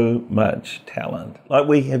so much talent. Like,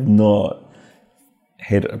 we have not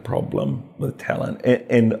had a problem with talent.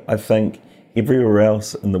 And I think everywhere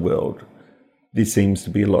else in the world, there seems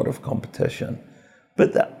to be a lot of competition.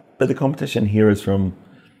 But the competition here is from,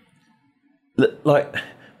 like,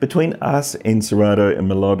 between us and Serato and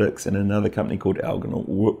Melodics and another company called Algonaut,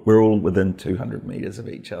 we're all within 200 meters of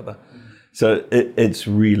each other. So it's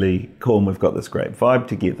really cool, and we've got this great vibe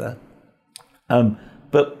together.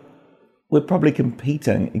 But we're probably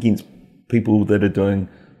competing against people that are doing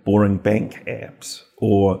boring bank apps,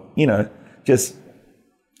 or, just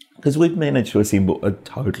because we've managed to assemble a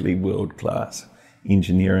totally world-class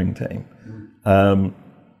engineering team. And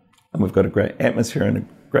we've got a great atmosphere and a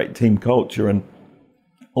great team culture and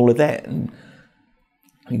all of that. And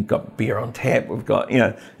we've got beer on tap. We've got,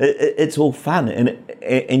 it's all fun,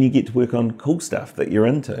 and you get to work on cool stuff that you're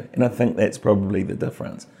into. And I think that's probably the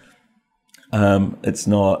difference. It's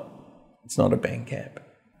not a bank app.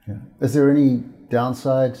 Yeah. Is there any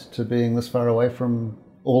downside to being this far away from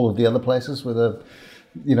all of the other places with both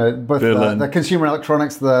the consumer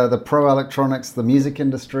electronics, the pro electronics, the music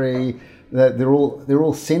industry? They're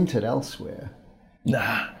all centered elsewhere.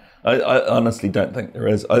 Nah, I honestly don't think there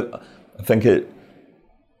is. I think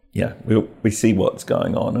we see what's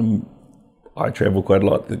going on, and I travel quite a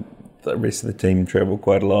lot. The rest of the team travel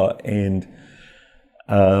quite a lot, and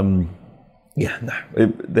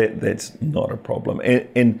that's not a problem.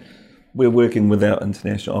 And we're working with our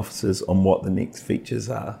international officers on what the next features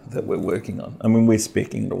are that we're working on. I mean, we're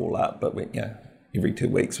speccing it all up, but every 2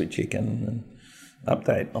 weeks we check in and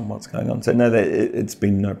update on what's going on. So no, it's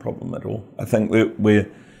been no problem at all. I think we're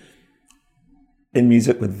in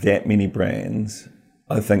music with that many brands.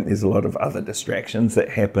 I think there's a lot of other distractions that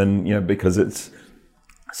happen, because it's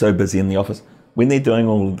so busy in the office. When they're doing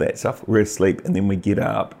all of that stuff, we're asleep, and then we get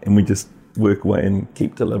up and we just work away and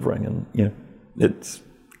keep delivering. And it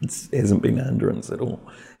hasn't been a hindrance at all.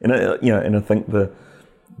 And and I think the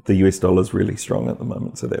US dollar is really strong at the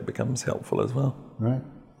moment, so that becomes helpful as well. Right.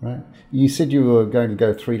 You said you were going to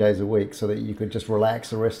go 3 days a week so that you could just relax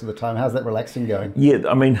the rest of the time. How's that relaxing going? Yeah,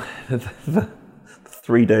 I mean, the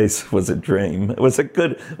 3 days was a dream. It was a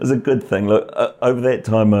good thing. Look, over that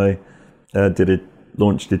time, I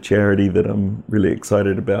launched a charity that I'm really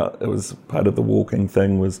excited about. It was part of the walking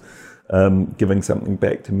thing was giving something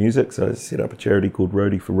back to music. So I set up a charity called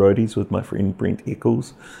Roadie for Roadies with my friend Brent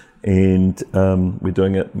Eccles, and we're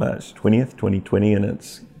doing it March 20th, 2020, and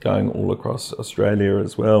it's going all across Australia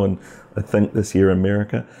as well, and I think this year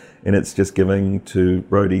America, and it's just giving to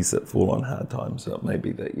roadies that fall on hard times. So it may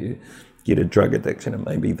be that you get a drug addiction, it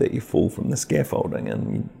may be that you fall from the scaffolding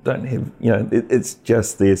and you don't have, it's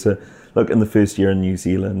just there. So look, in the first year in New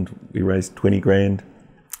Zealand, we raised 20 grand.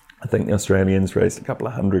 I think the Australians raised a couple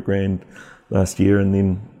of $100,000 last year, and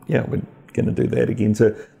then, we're going to do that again.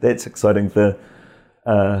 So that's exciting.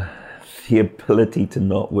 The ability to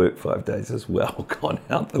not work 5 days has well gone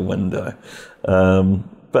out the window.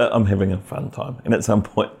 But I'm having a fun time. And at some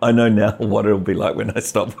point, I know now what it'll be like when I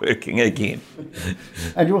stop working again.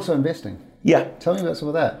 And you're also investing. Yeah. Tell me about some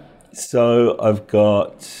of that. So I've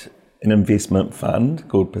got an investment fund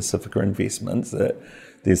called Pacifica Investments.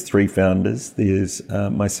 There's 3 founders. There's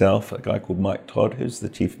myself, a guy called Mike Todd, who's the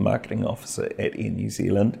Chief Marketing Officer at Air New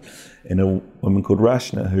Zealand, and a woman called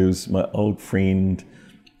Rashna, who's my old friend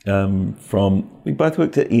we both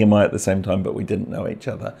worked at EMI at the same time, but we didn't know each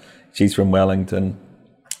other. She's from Wellington,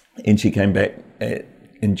 and she came back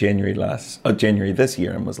in January this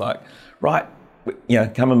year and was like, right,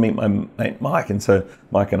 come and meet my mate Mike. And so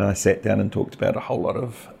Mike and I sat down and talked about a whole lot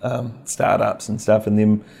of startups and stuff, and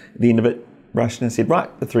then at the end of it, Rashna said, right,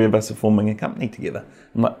 the 3 of us are forming a company together.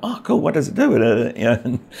 I'm like, oh, cool, what does it do?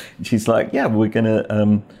 And she's like, we're going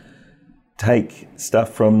to take stuff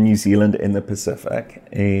from New Zealand and the Pacific,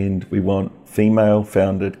 and we want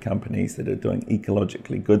female-founded companies that are doing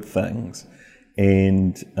ecologically good things,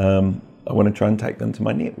 and I want to try and take them to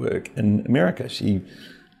my network in America. She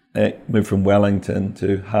moved from Wellington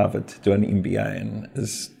to Harvard to do an MBA and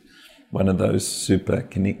is one of those super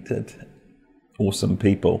connected, awesome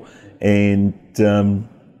people. And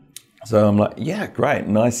so I'm like, yeah, great.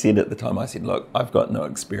 And I said at the time, look, I've got no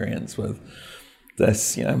experience with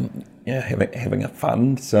this, having a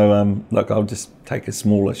fund. So look, I'll just take a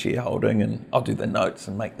smaller shareholding and I'll do the notes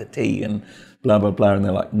and make the tea and blah, blah, blah. And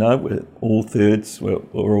they're like, no, we're all thirds, we're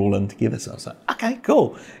all in together. So I was like, okay,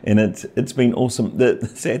 cool. And it's been awesome.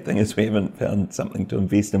 The sad thing is we haven't found something to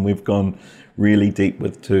invest in. We've gone really deep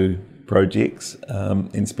with 2 projects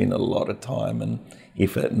and spent a lot of time and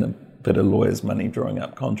effort and a bit of lawyers' money drawing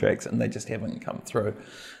up contracts, and they just haven't come through,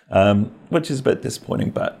 which is a bit disappointing,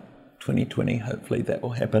 but 2020, hopefully that will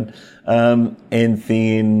happen. And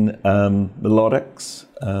then Melodics,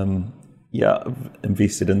 I've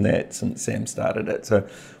invested in that since Sam started it. So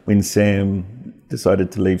when Sam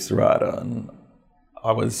decided to leave Serato, and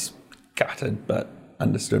I was gutted, but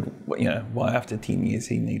understood, why after 10 years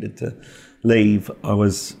he needed to leave.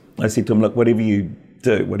 I said to him, look, whatever you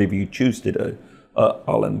do, whatever you choose to do,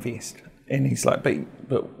 I'll invest. And he's like, but,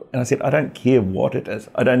 and I said, I don't care what it is.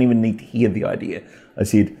 I don't even need to hear the idea. I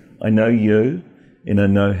said, I know you, and I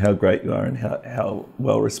know how great you are and how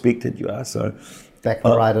well respected you are. So back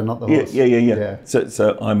the rider, not the horse. Yeah.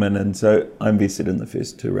 So I'm in, and so I invested in the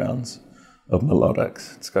first 2 rounds of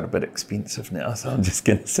Melodics. It's got a bit expensive now, so I'm just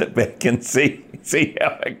going to sit back and see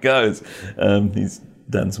how it goes. He's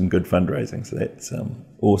done some good fundraising, so that's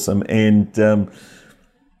awesome. And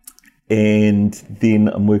then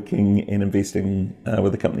I'm working and investing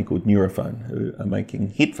with a company called Neurophone, who are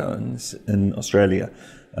making headphones in Australia.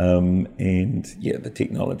 The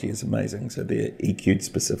technology is amazing. So they're EQ'd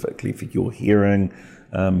specifically for your hearing,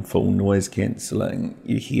 full noise cancelling.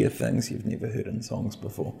 You hear things you've never heard in songs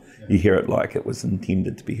before. You hear it like it was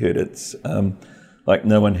intended to be heard. It's like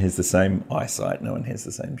no one has the same eyesight, no one has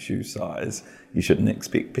the same shoe size. You shouldn't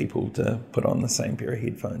expect people to put on the same pair of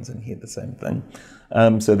headphones and hear the same thing.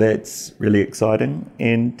 So that's really exciting.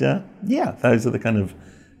 And those are the kind of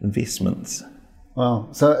investments. Wow.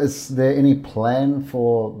 So is there any plan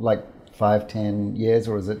for like 5-10 years,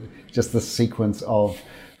 or is it just the sequence of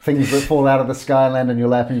things that fall out of the sky and land in your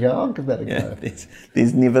lap and you go, I'll give that a go?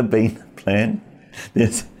 There's never been a plan.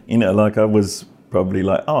 I was probably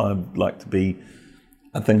like, I'd like to be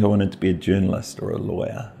I think I wanted to be a journalist or a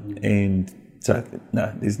lawyer. And so,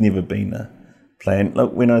 no, there's never been a plan.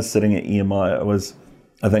 Look, when I was sitting at EMI,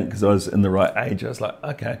 I think because I was in the right age, I was like,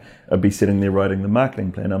 okay, I'd be sitting there writing the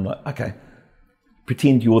marketing plan. I'm like, okay,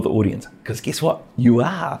 pretend you're the audience. Because guess what? You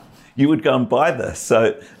are. You would go and buy this.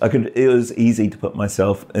 So it was easy to put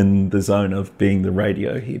myself in the zone of being the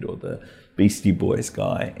Radiohead or the Beastie Boys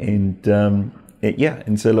guy. And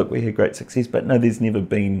and so look, we had great success. But no, there's never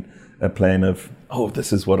been a plan of, oh,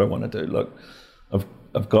 this is what I want to do. Look,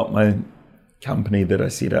 I've got my company that I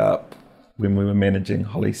set up when we were managing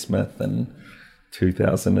Holly Smith in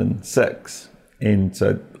 2006. And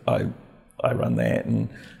so I run that and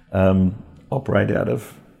operate out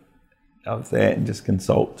of that and just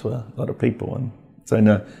consult to a lot of people. And so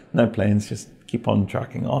no plans, just keep on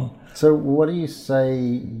trucking on. So what do you say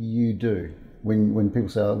you do when people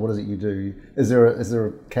say, oh, what is it you do? Is there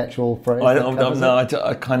a catch-all phrase?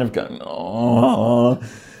 I kind of go, oh,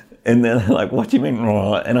 and then they're like, what do you mean?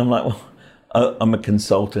 Oh? And I'm like, well, I'm a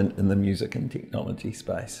consultant in the music and technology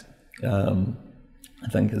space. I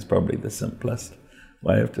think is probably the simplest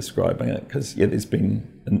way of describing it, because there's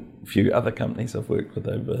been a few other companies I've worked with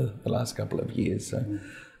over the last couple of years. So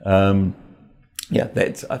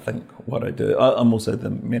that's I think what I do. I'm also the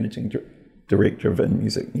managing director of In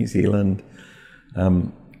Music New Zealand,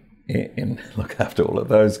 and look after all of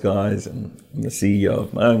those guys, and I'm the CEO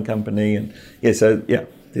of my own company, and there's a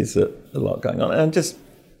lot going on, and I'm just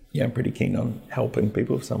I'm pretty keen on helping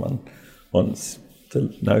people. If someone wants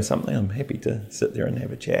to know something, I'm happy to sit there and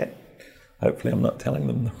have a chat. Hopefully I'm not telling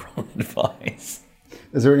them the wrong advice.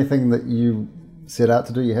 Is there anything that you set out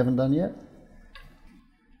to do you haven't done yet?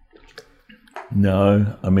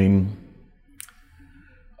 No, I mean,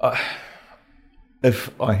 if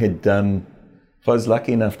I was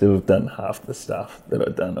lucky enough to have done half the stuff that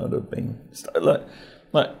I'd done, I'd have been like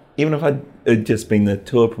even if it'd just been the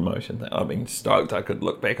tour promotion thing, I'd been stoked. I could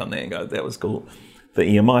look back on that and go, that was cool. The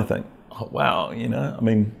EMI thing, oh wow, I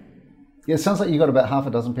mean. Yeah, it sounds like you got about half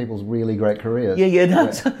a dozen people's really great careers.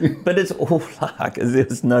 But it's all luck.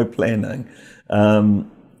 There's no planning.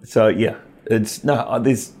 It's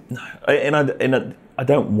I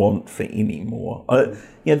don't want for any more.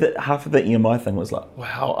 Half of the EMI thing was like,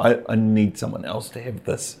 wow, I need someone else to have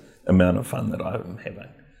this amount of fun that I'm having.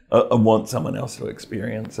 I want someone else to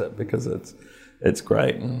experience it because it's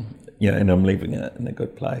great, and I'm leaving it in a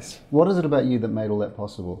good place. What is it about you that made all that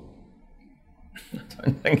possible? I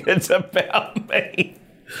don't think it's about me.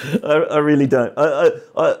 I really don't.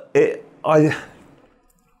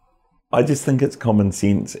 I just think it's common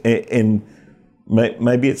sense, and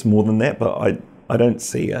maybe it's more than that, but I don't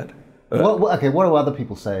see it. What do other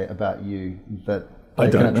people say about you that I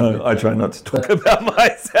don't know? I try not to talk about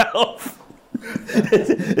myself.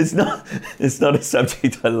 It's not a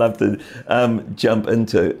subject I love to jump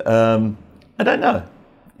into. I don't know.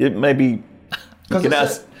 Maybe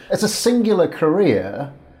it's a singular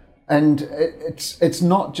career, and it's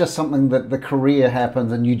not just something that the career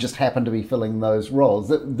happens and you just happen to be filling those roles.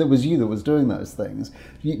 That was you that was doing those things.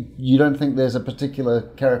 You don't think there's a particular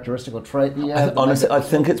characteristic or trait that you have? Honestly, I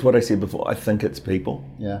think it's what I said before. I think it's people.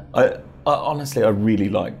 Yeah. I honestly really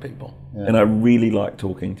like people, and I really like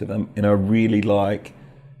talking to them, and I really like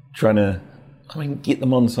trying to, get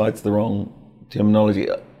them on side's the wrong terminology,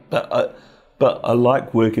 but I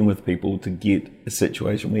like working with people to get a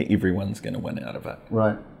situation where everyone's going to win out of it.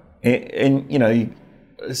 Right. And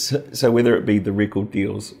so whether it be the record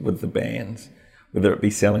deals with the bands, whether it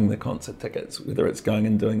be selling the concert tickets, whether it's going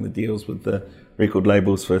and doing the deals with the record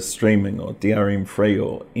labels for streaming or DRM free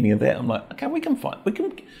or any of that, I'm like, okay, we can.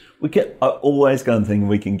 I always go and think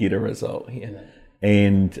we can get a result here.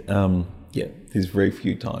 And there's very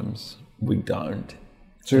few times we don't.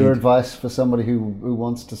 So your advice for somebody who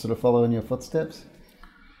wants to sort of follow in your footsteps?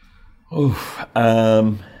 I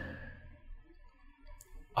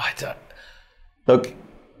don't. Look,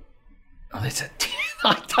 that's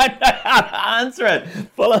I don't know how to answer it.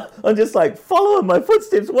 I'm just like, follow in my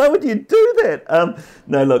footsteps. Why would you do that?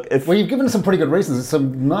 No, look. You've given us some pretty good reasons. There's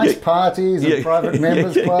some nice parties and private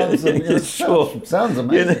members clubs. Sure. Sounds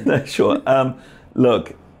amazing. Sure.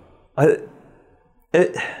 Look,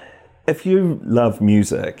 if you love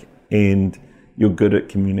music and you're good at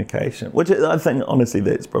communication, which I think, honestly,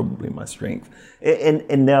 that's probably my strength.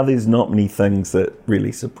 And now there's not many things that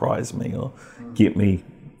really surprise me or get me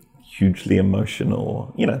hugely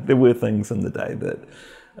emotional. There were things in the day that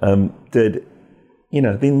did,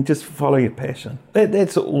 then just follow your passion.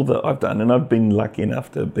 That's all that I've done. And I've been lucky enough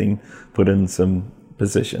to have been put in some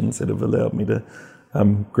positions that have allowed me to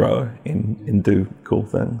grow and do cool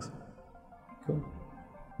things. Cool.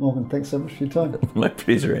 Morgan, thanks so much for your time. My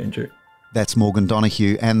pleasure, Andrew. That's Morgan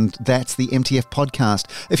Donohue, and that's the MTF podcast.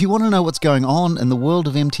 If you want to know what's going on in the world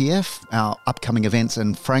of MTF, our upcoming events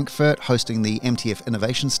in Frankfurt, hosting the MTF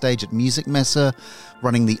Innovation Stage at Music Messe,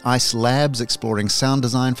 running the ICE Labs, exploring sound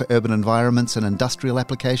design for urban environments and industrial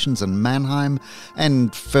applications in Mannheim,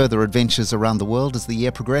 and further adventures around the world as the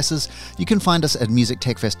year progresses, you can find us at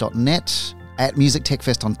musictechfest.net, at Music Tech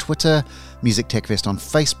Fest on Twitter, Music Tech Fest on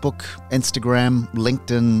Facebook, Instagram,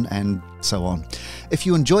 LinkedIn, and so on. If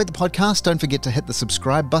you enjoyed the podcast, don't forget to hit the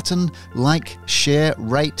subscribe button, like, share,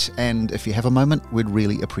 rate, and if you have a moment, we'd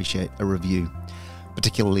really appreciate a review,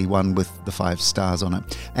 particularly one with the 5 stars on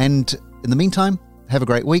it. And in the meantime, have a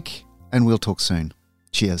great week, and we'll talk soon.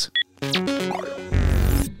 Cheers.